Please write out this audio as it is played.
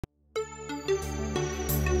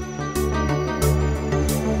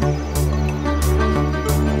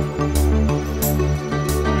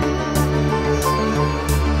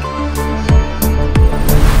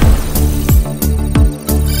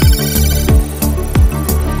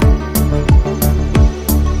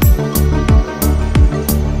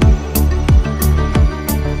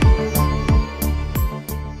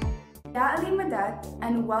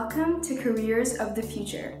of the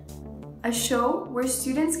Future, a show where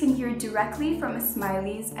students can hear directly from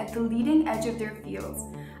Ismailis at the leading edge of their fields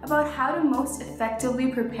about how to most effectively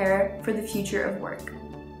prepare for the future of work.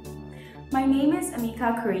 My name is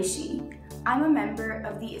Amika Qureshi. I'm a member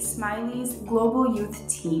of the Ismailis Global Youth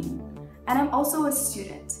Team, and I'm also a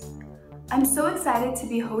student. I'm so excited to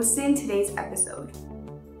be hosting today's episode.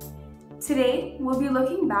 Today, we'll be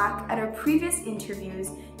looking back at our previous interviews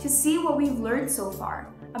to see what we've learned so far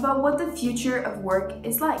about what the future of work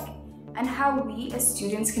is like and how we as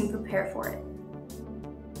students can prepare for it.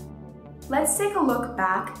 Let's take a look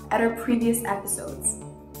back at our previous episodes.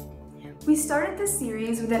 We started the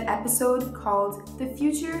series with an episode called The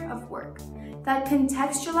Future of Work that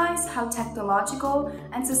contextualized how technological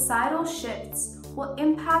and societal shifts will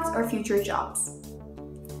impact our future jobs.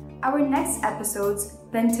 Our next episodes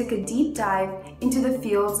then took a deep dive into the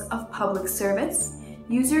fields of public service,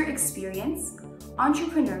 user experience,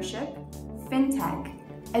 entrepreneurship, fintech,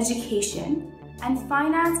 education, and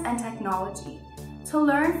finance and technology to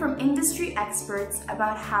learn from industry experts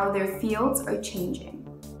about how their fields are changing.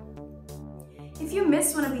 If you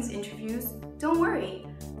missed one of these interviews, don't worry.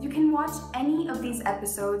 You can watch any of these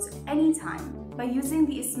episodes anytime by using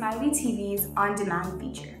the Ismaili TV's on-demand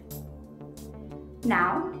feature.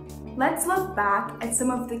 Now, let's look back at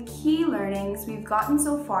some of the key learnings we've gotten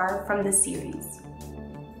so far from the series.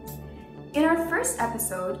 In our first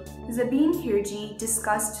episode, Zabeen Hirji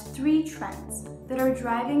discussed 3 trends that are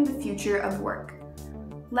driving the future of work.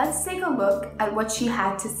 Let's take a look at what she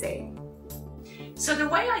had to say. So the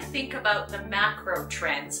way I think about the macro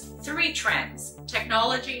trends, 3 trends: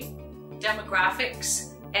 technology,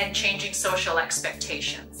 demographics, and changing social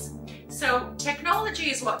expectations. So technology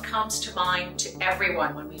is what comes to mind to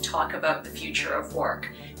everyone when we talk about the future of work,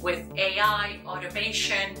 with AI,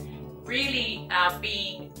 automation, really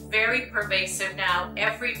being very pervasive now.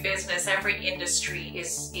 Every business, every industry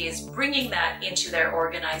is bringing that into their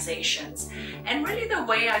organizations. And really the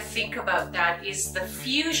way I think about that is the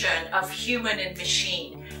fusion of human and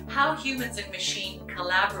machine, how humans and machine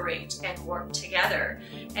collaborate and work together.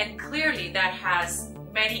 And clearly that has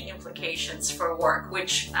many implications for work,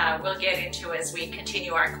 which we'll get into as we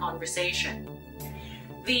continue our conversation.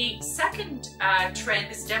 The second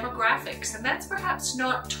trend is demographics, and that's perhaps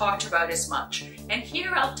not talked about as much. And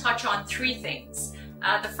here I'll touch on 3 things.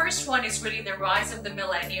 The first one is really the rise of the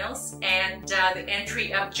millennials and the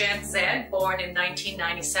entry of Gen Z, born in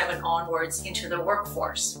 1997 onwards, into the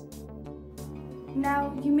workforce.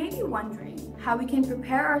 Now, you may be wondering how we can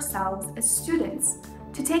prepare ourselves as students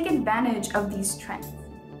to take advantage of these trends.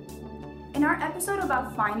 In our episode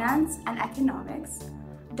about finance and economics,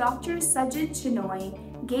 Dr. Sajid Chinoy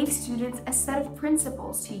gave students a set of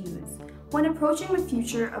principles to use when approaching the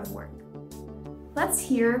future of work. Let's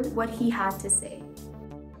hear what he had to say.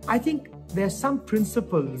 I think there are some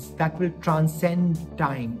principles that will transcend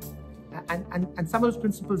time. And some of those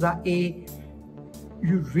principles are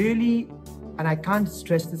you really, and I can't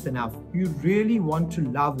stress this enough, you really want to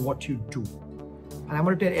love what you do. And I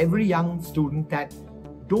want to tell every young student that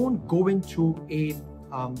don't go into a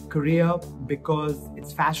career because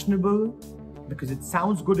it's fashionable, because it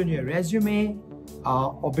sounds good in your resume,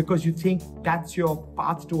 or because you think that's your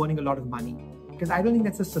path to earning a lot of money. Because I don't think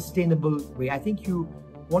that's a sustainable way. I think you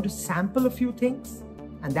want to sample a few things,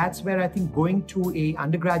 and that's where I think going to a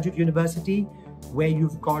undergraduate university where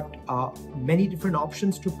you've got many different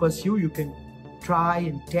options to pursue, you can try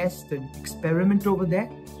and test and experiment over there.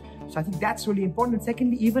 So I think that's really important. And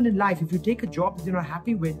secondly, even in life, if you take a job that you're not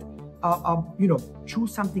happy with,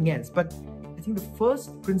 choose something else. But I think the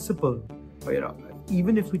first principle,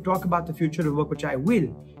 even if we talk about the future of work, which I will,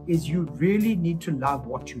 is you really need to love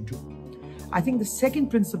what you do. I think the second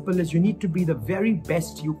principle is you need to be the very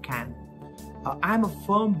best you can. I'm a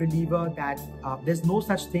firm believer that there's no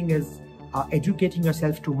such thing as educating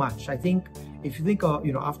yourself too much. I think if you think,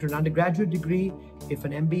 after an undergraduate degree, if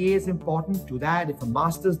an MBA is important, do that. If a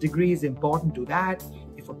master's degree is important, do that.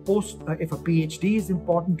 If a PhD is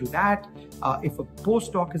important, do that. If a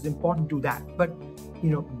postdoc is important, do that. But,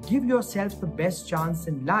 give yourself the best chance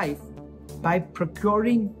in life by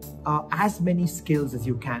procuring as many skills as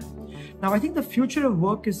you can. Now, I think the future of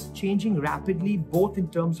work is changing rapidly, both in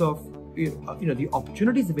terms of the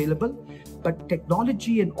opportunities available, but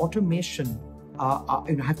technology and automation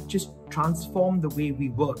have just transformed the way we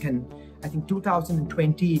work. And I think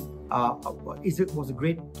 2020 was a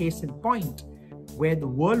great case in point where the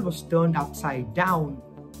world was turned upside down,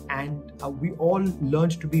 and we all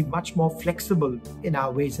learned to be much more flexible in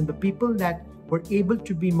our ways. And the people that were able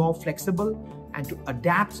to be more flexible and to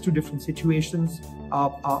adapt to different situations,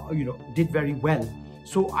 did very well.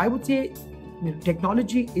 So I would say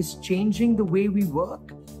technology is changing the way we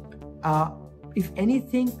work. If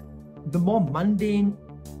anything, the more mundane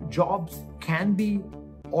jobs can be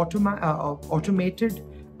automated,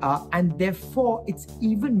 and therefore it's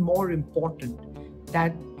even more important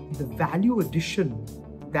that the value addition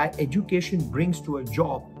that education brings to a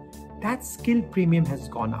job, that skill premium has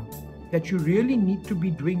gone up. That you really need to be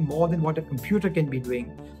doing more than what a computer can be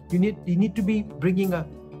doing. You need to be bringing a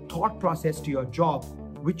thought process to your job,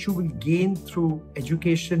 which you will gain through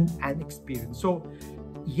education and experience. So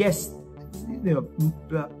yes,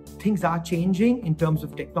 things are changing in terms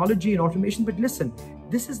of technology and automation, but listen,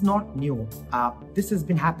 this is not new. This has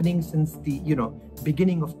been happening since the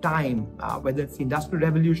beginning of time, whether it's the industrial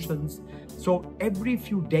revolutions. So every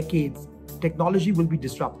few decades, technology will be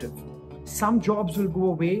disruptive. Some jobs will go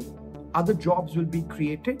away, other jobs will be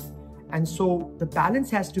created, and so the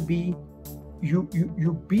balance has to be you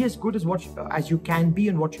be as good as you can be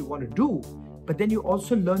in what you want to do, but then you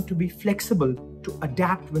also learn to be flexible to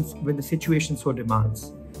adapt when the situation so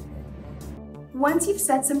demands. Once you've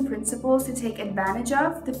set some principles to take advantage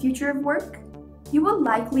of the future of work, you will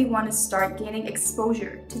likely want to start gaining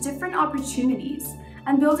exposure to different opportunities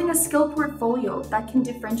and building a skill portfolio that can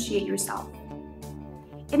differentiate yourself.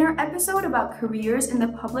 In our episode about careers in the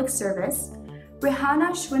public service,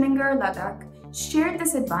 Rehana Schwininger-Ladakh shared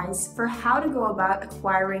this advice for how to go about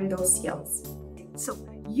acquiring those skills. So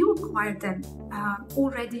you acquire them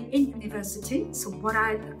already in university. So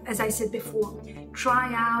as I said before,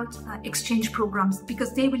 try out exchange programs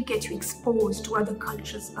because they will get you exposed to other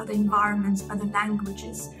cultures, other environments, other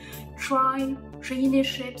languages. Try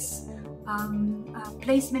traineeships,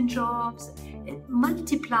 placement jobs,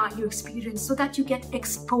 multiply your experience so that you get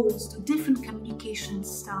exposed to different communication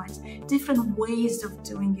styles, different ways of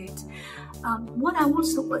doing it. What I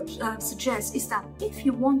also would suggest is that if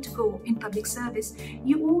you want to go in public service,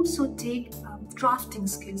 you also take drafting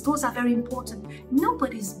skills. Those are very important.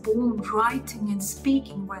 Nobody's born writing and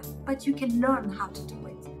speaking well, but you can learn how to do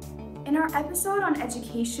it. In our episode on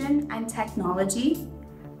education and technology,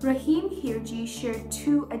 Rahim Hirji shared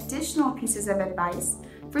 2 additional pieces of advice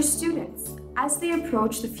for students as they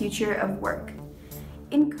approach the future of work,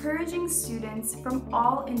 encouraging students from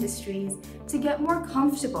all industries to get more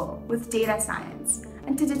comfortable with data science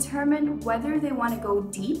and to determine whether they want to go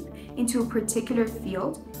deep into a particular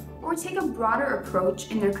field or take a broader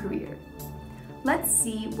approach in their career. Let's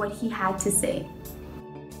see what he had to say.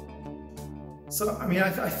 So,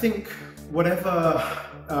 I think whatever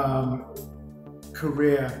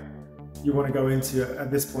career you want to go into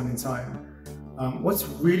at this point in time, what's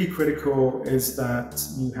really critical is that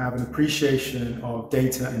you have an appreciation of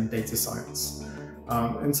data and data science.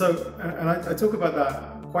 And I talk about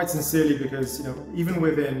that quite sincerely because, even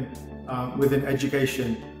within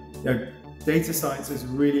education, data science is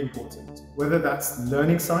really important, whether that's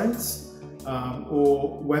learning science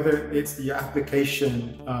or whether it's the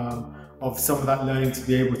application of some of that learning to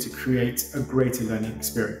be able to create a greater learning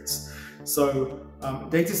experience. So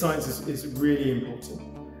data science is really important.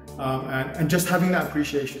 And just having that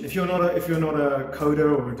appreciation. If you're not a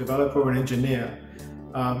coder or a developer or an engineer,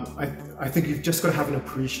 I think you've just got to have an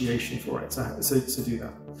appreciation for it to do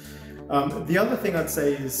that. The other thing I'd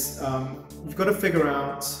say is you've got to figure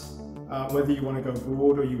out whether you want to go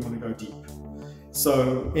broad or you want to go deep.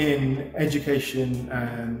 So in education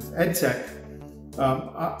and edtech,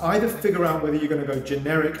 either figure out whether you're going to go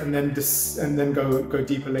generic and then go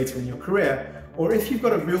deeper later in your career, or if you've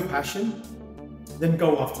got a real passion, then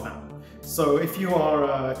go after that. So if you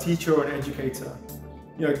are a teacher or an educator,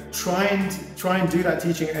 try and do that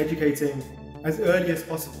teaching and educating as early as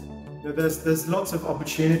possible. There's lots of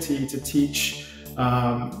opportunity to teach,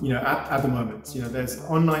 at the moment. There's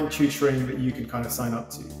online tutoring that you can kind of sign up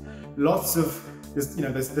to.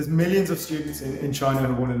 There's millions of students in China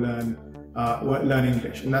who want to learn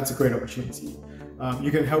English, and that's a great opportunity.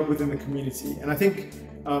 You can help within the community, and I think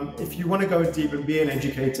if you want to go deep and be an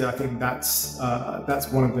educator, I think that's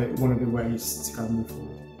one of the ways to kind of move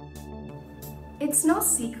forward. It's no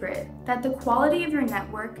secret that the quality of your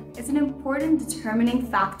network is an important determining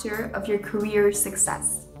factor of your career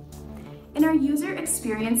success. In our user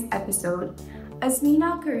experience episode,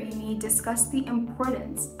 Azmina Karimi discussed the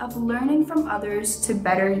importance of learning from others to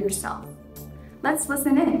better yourself. Let's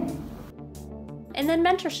listen in. And then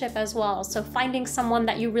mentorship as well. So finding someone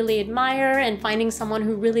that you really admire and finding someone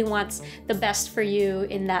who really wants the best for you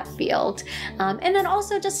in that field. And then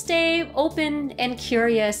also just stay open and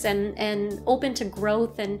curious and open to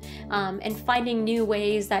growth and finding new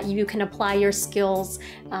ways that you can apply your skills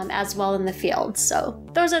as well in the field. So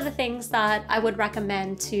those are the things that I would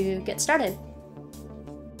recommend to get started.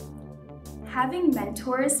 having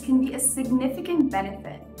mentors can be a significant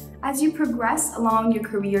benefit as you progress along your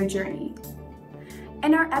career journey.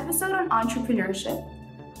 In our episode on entrepreneurship,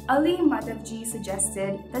 Ali Madhavji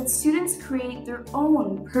suggested that students create their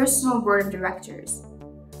own personal board of directors.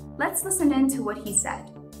 Let's listen in to what he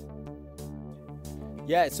said.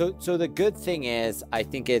 Yeah, so the good thing is, I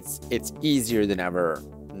think it's easier than ever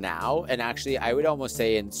now. And actually, I would almost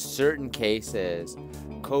say in certain cases,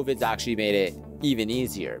 COVID's actually made it even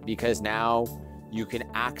easier, because now you can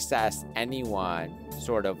access anyone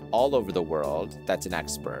sort of all over the world that's an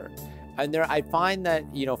expert. And I find that,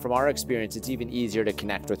 from our experience, it's even easier to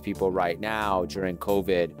connect with people right now during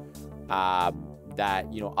COVID that,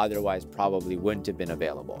 otherwise probably wouldn't have been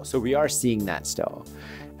available. So we are seeing that still.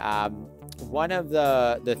 One of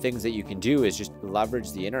the things that you can do is just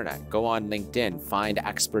leverage the internet. Go on LinkedIn, find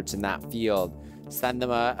experts in that field, send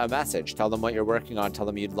them a message, tell them what you're working on, tell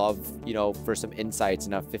them you'd love, for some insights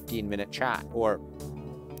in a 15-minute chat, or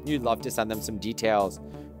you'd love to send them some details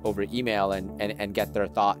over email and get their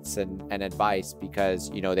thoughts and advice, because,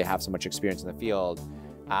 they have so much experience in the field.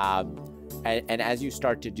 And as you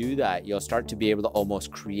start to do that, you'll start to be able to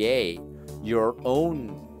almost create your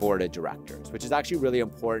own board of directors, which is actually really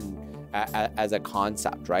important as a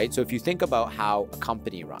concept, right? So if you think about how a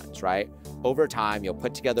company runs, right? Over time, you'll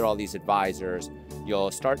put together all these advisors,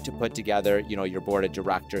 you'll start to put together, your board of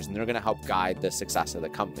directors, and they're going to help guide the success of the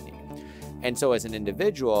company. And so as an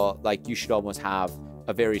individual, you should almost have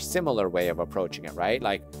a very similar way of approaching it,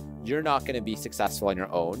 right? You're not going to be successful on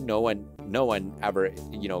your own. No one ever,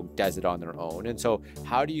 does it on their own. And so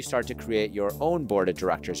how do you start to create your own board of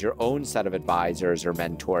directors, your own set of advisors or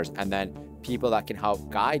mentors, and then people that can help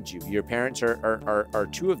guide you? Your parents are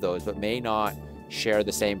two of those, but may not share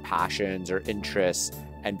the same passions or interests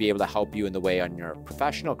and be able to help you in the way on your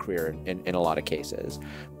professional career in a lot of cases.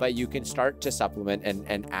 But you can start to supplement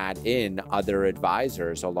and add in other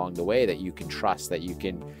advisors along the way that you can trust, that you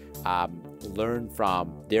can learn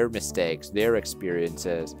from their mistakes, their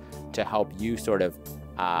experiences, to help you sort of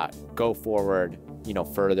go forward,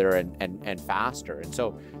 further and faster. And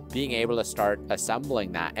so being able to start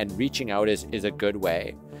assembling that and reaching out is a good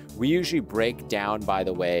way. We usually break down, by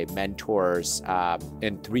the way, mentors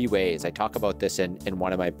in 3 ways. I talk about this in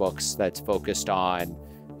one of my books that's focused on,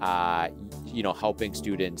 helping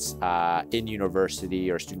students in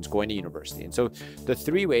university or students going to university. And so the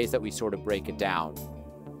 3 ways that we sort of break it down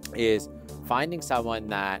is finding someone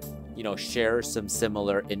that, shares some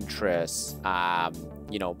similar interests,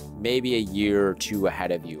 maybe a year or 2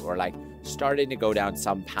 ahead of you, or starting to go down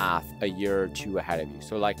some path a year or 2 ahead of you.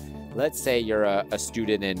 So let's say you're a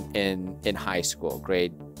student in high school,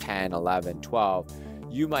 grade 10, 11, 12.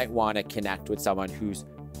 You might want to connect with someone who's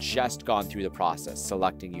just gone through the process,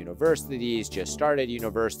 selecting universities, just started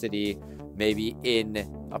university, maybe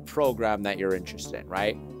in a program that you're interested in,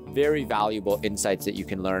 right? Very valuable insights that you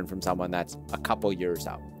can learn from someone that's a couple years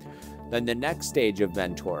out. Then the next stage of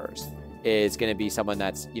mentors is going to be someone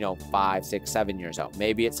that's, 5, 6, 7 years out.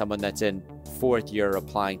 Maybe it's someone that's in 4th year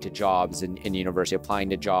applying to jobs in university, applying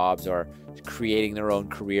to jobs or creating their own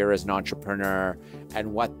career as an entrepreneur,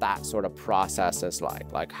 and what that sort of process is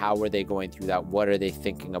like how are they going through that? What are they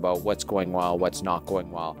thinking about? What's going well? What's not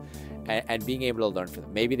going well? And being able to learn from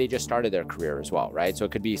them. Maybe they just started their career as well, right? So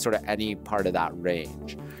it could be sort of any part of that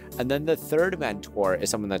range. And then the third mentor is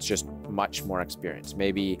someone that's just much more experienced,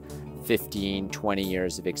 maybe 15, 20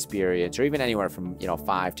 years of experience, or even anywhere from,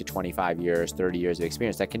 5 to 25 years, 30 years of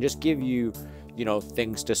experience that can just give you,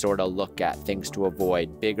 things to sort of look at, things to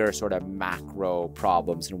avoid, bigger sort of macro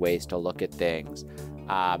problems and ways to look at things.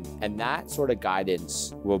 And that sort of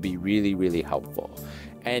guidance will be really, really helpful.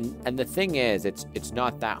 And the thing is, it's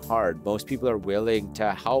not that hard. Most people are willing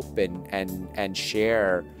to help and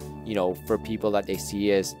share, for people that they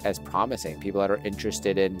see as promising, people that are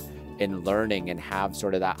interested in learning and have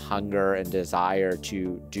sort of that hunger and desire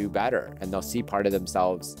to do better. And they'll see part of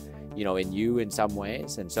themselves, in you in some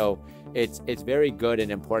ways. And so it's very good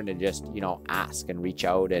and important to just, ask and reach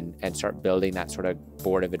out and start building that sort of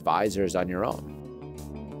board of advisors on your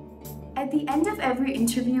own. At the end of every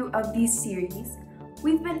interview of these series,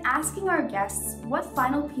 we've been asking our guests what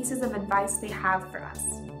final pieces of advice they have for us.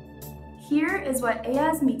 Here is what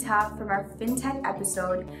Ayaz Mita from our FinTech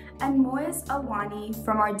episode and Moez Alwani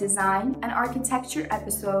from our Design and Architecture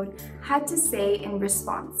episode had to say in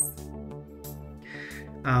response.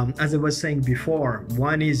 As I was saying before,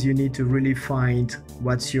 one is you need to really find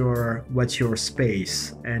what's your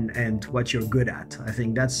space and what you're good at. I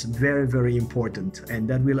think that's very, very important, and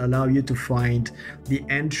that will allow you to find the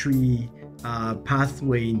entry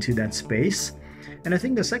pathway into that space. And I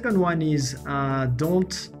think the second one is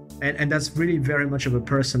don't and that's really very much of a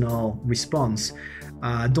personal response.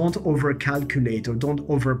 Don't over-calculate or don't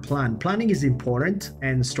over-plan. Planning is important,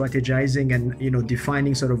 and strategizing and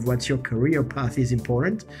defining sort of what's your career path is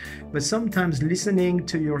important. But sometimes listening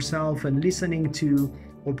to yourself and listening to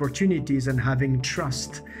opportunities and having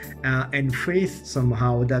trust and faith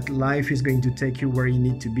somehow that life is going to take you where you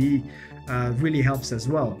need to be really helps as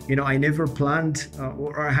well. I never planned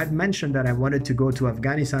or I had mentioned that I wanted to go to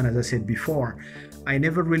Afghanistan, as I said before. I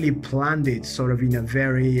never really planned it sort of in a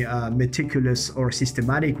very meticulous or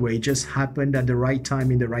systematic way. It just happened at the right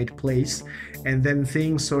time in the right place, and then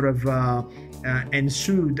things sort of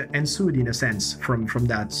ensued in a sense from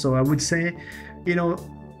that. So I would say,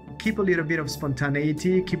 keep a little bit of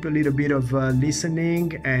spontaneity, keep a little bit of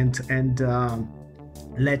listening, and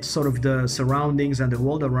let sort of the surroundings and the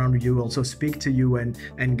world around you also speak to you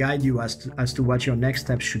and guide you as to what your next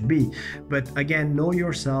step should be. But again, know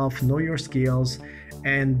yourself, know your skills,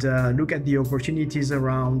 and look at the opportunities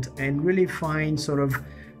around and really find sort of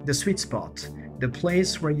the sweet spot, the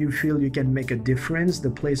place where you feel you can make a difference, the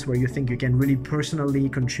place where you think you can really personally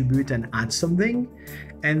contribute and add something,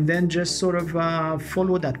 and then just sort of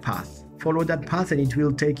follow that path, and it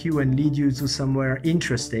will take you and lead you to somewhere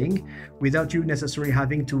interesting without you necessarily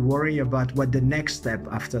having to worry about what the next step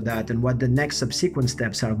after that and what the next subsequent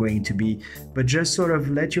steps are going to be. But just sort of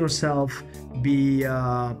let yourself be,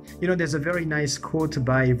 there's a very nice quote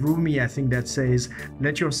by Rumi, I think, that says,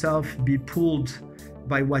 let yourself be pulled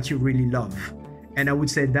by what you really love. And I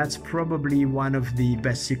would say that's probably one of the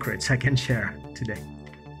best secrets I can share today.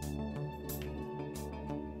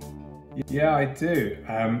 Yeah, I do.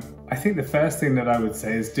 I think the first thing that I would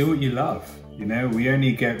say is do what you love. We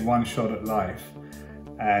only get one shot at life.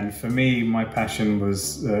 And for me, my passion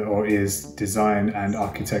was or is design and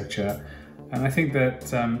architecture. And I think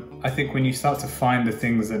that when you start to find the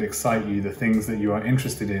things that excite you, the things that you are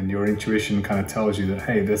interested in, your intuition kind of tells you that,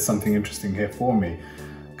 hey, there's something interesting here for me.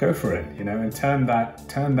 Go for it, and turn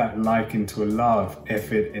that like into a love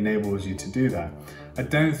if it enables you to do that. I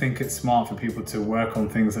don't think it's smart for people to work on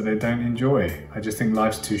things that they don't enjoy. I just think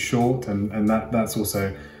life's too short, and that's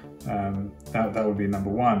also that would be number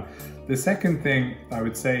one. The second thing I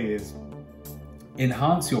would say is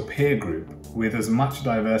enhance your peer group with as much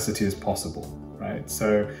diversity as possible, right?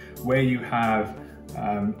 So where you have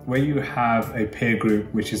a peer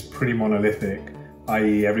group which is pretty monolithic,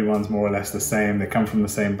 i.e. everyone's more or less the same, they come from the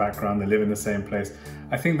same background, they live in the same place,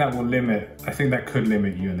 I think that could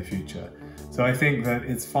limit you in the future. So I think that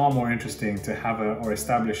it's far more interesting to have or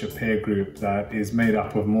establish a peer group that is made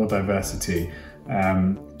up of more diversity,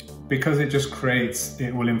 because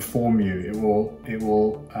it will inform you, it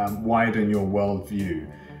will widen your worldview,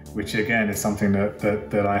 which again is something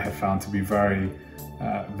that I have found to be very,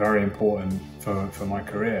 very important for my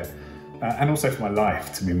career, and also for my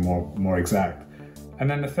life, to be more exact. And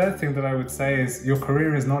then the third thing that I would say is your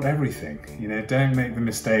career is not everything. Don't make the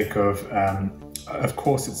mistake of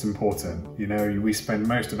course it's important. We spend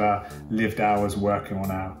most of our lived hours working on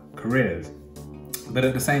our careers. But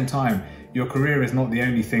at the same time, your career is not the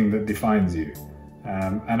only thing that defines you.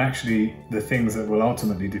 And actually, the things that will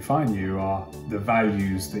ultimately define you are the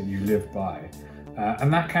values that you live by.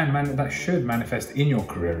 And that should manifest in your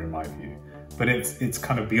career, in my view. But it's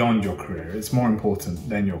kind of beyond your career. It's more important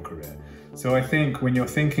than your career. So I think when you're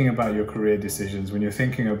thinking about your career decisions, when you're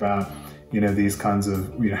thinking about these kinds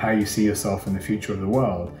of how you see yourself in the future of the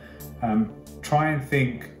world, try and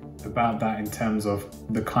think about that in terms of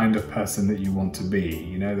the kind of person that you want to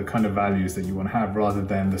be, the kind of values that you want to have, rather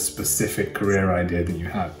than the specific career idea that you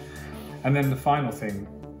have. And then the final thing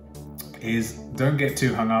is, don't get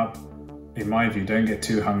too hung up, in my view,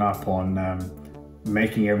 on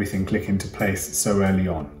making everything click into place so early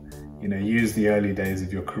on. Use the early days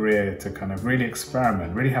of your career to kind of really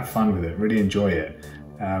experiment, really have fun with it, really enjoy it.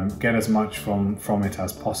 Get as much from it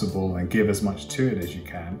as possible and give as much to it as you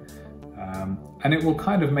can. And it will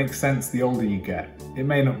kind of make sense the older you get. It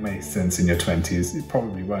may not make sense in your 20s, it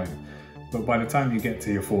probably won't. But by the time you get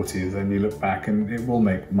to your 40s and you look back, and it will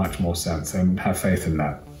make much more sense, and have faith in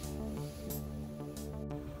that.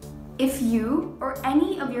 If you or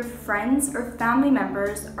any of your friends or family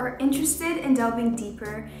members are interested in delving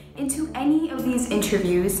deeper into any of these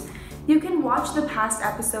interviews, you can watch the past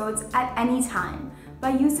episodes at any time by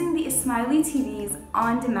using the Ismaili TV's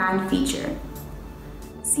on-demand feature.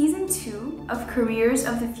 Season 2 of Careers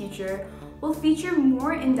of the Future will feature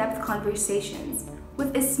more in-depth conversations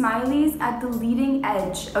with Ismailis at the leading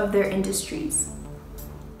edge of their industries.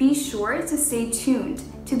 Be sure to stay tuned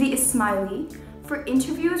to the Ismaili for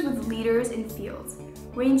interviews with leaders in fields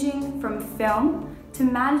ranging from film to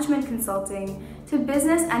management consulting to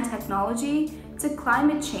business and technology to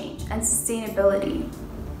climate change and sustainability.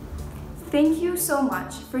 Thank you so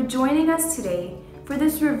much for joining us today for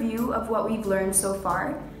this review of what we've learned so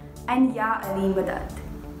far, and Ya Ali Madad.